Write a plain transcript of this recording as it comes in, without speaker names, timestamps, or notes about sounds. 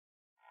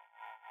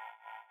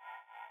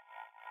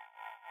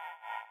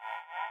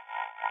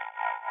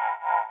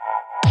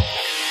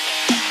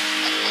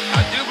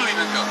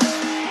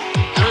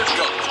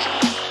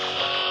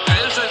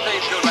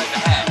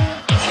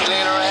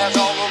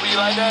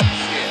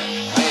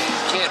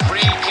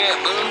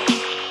can't move.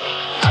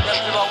 I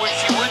left him, I wish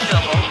she would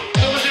jump on.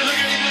 Someone just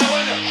looking at the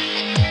window.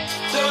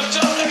 Someone's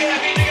just looking at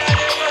me in the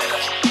goddamn window.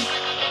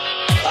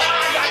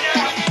 Ah,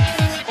 goddamn.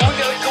 Well, we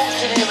got a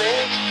ghost in here,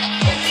 man.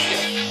 Oh,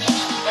 shit.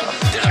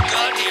 There's a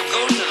goddamn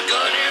ghost in the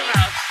goddamn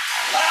house.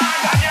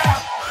 Ah,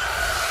 goddamn.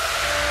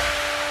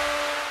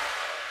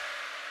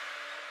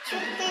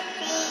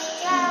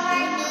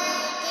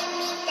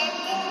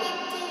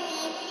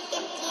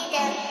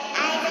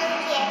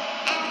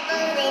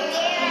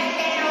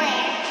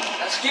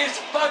 That scares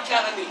the fuck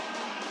out of me.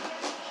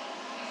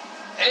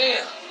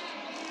 Damn.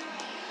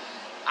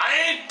 I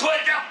ain't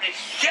putting up this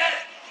shit.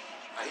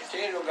 I ain't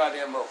standing no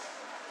goddamn more.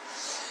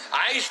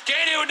 I ain't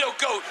standing with no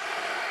ghost.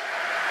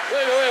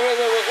 Wait.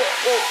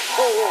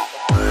 Whoa.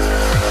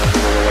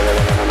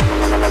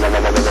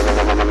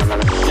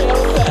 What the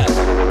hell was that?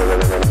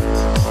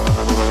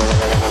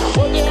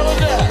 What the hell is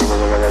that?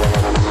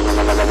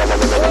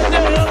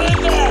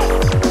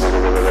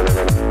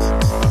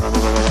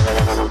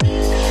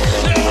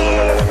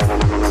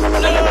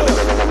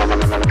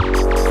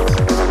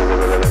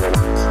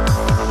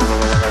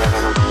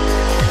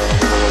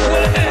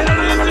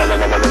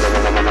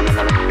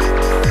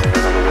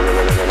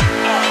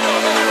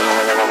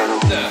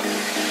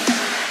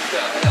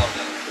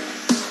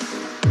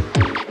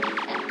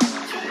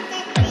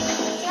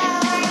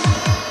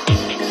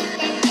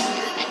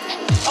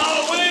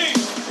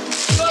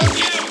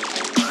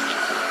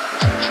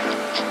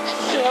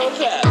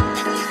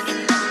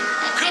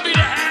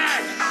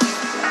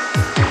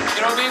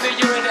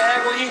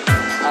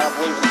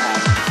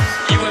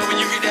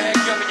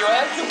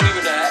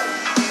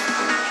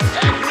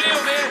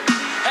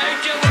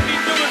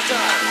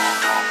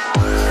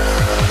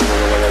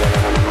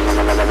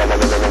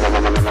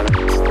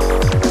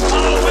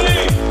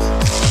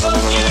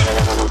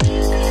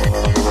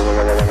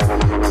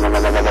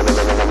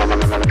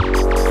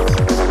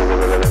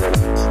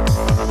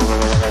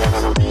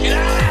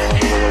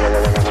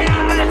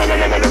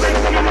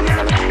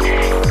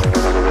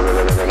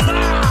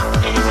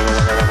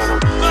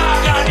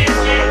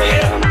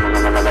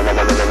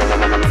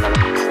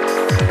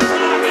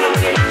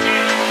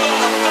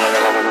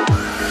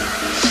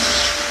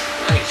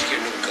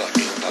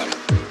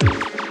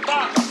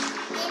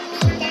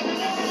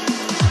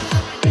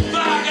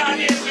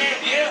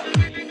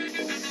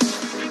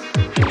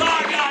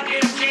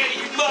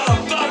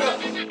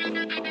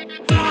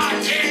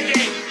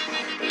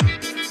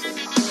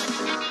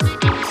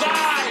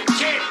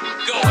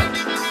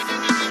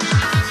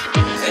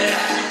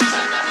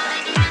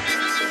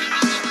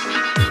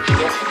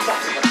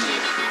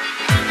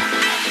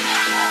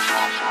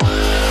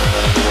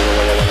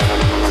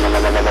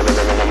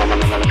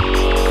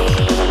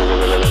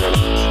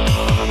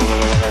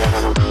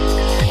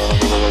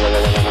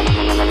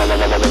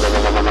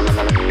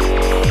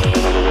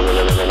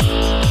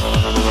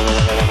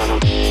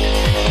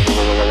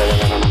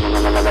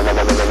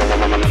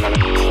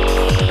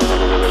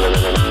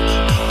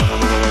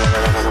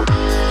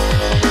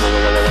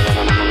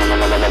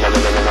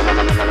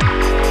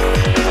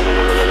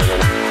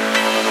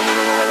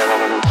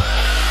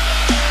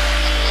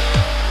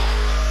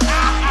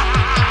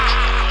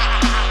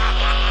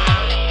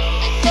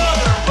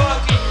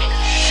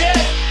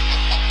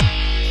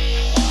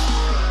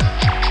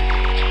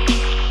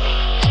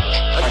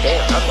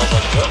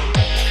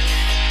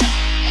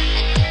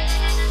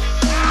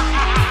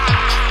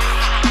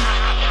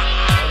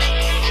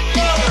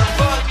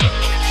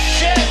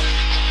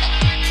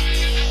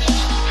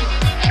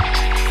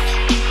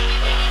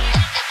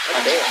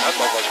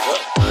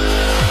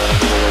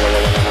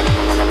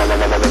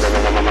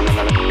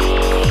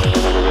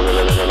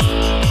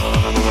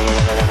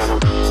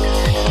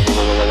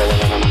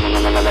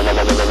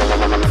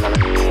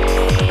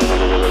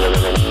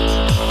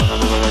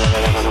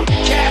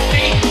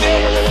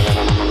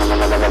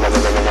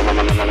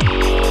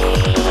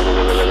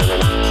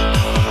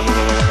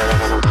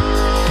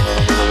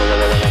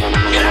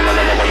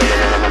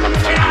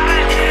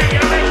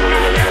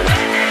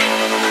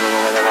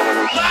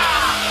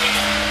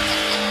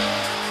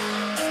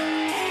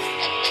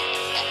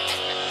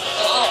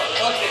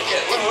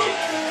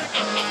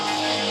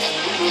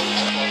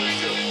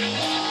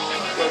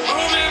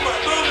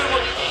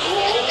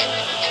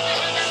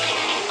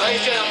 I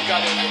ain't saying I'm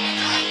goddamn.